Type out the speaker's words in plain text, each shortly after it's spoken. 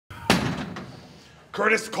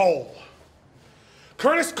Curtis Cole.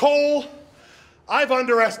 Curtis Cole, I've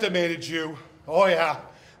underestimated you. Oh yeah,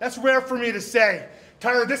 that's rare for me to say.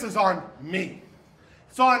 Tyler, this is on me.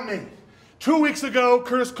 It's on me. 2 weeks ago,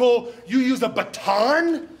 Curtis Cole, you used a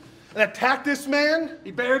baton and attacked this man?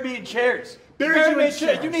 He buried me in chairs. Buried you in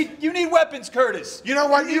chairs. You need weapons, Curtis. You know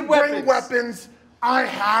what? You bring weapons. I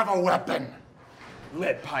have a weapon.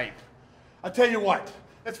 Lead pipe. I'll tell you what.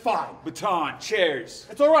 It's fine. Baton, chairs.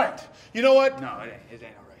 It's all right. You know what? No, it ain't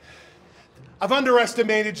all right. I've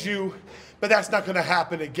underestimated you, but that's not going to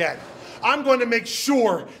happen again. I'm going to make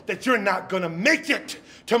sure that you're not going to make it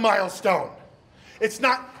to Milestone. It's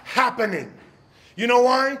not happening. You know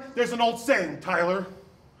why? There's an old saying, Tyler.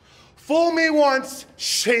 Fool me once,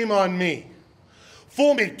 shame on me.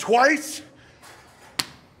 Fool me twice,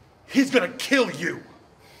 he's going to kill you.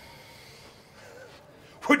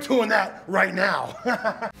 We're doing that right now.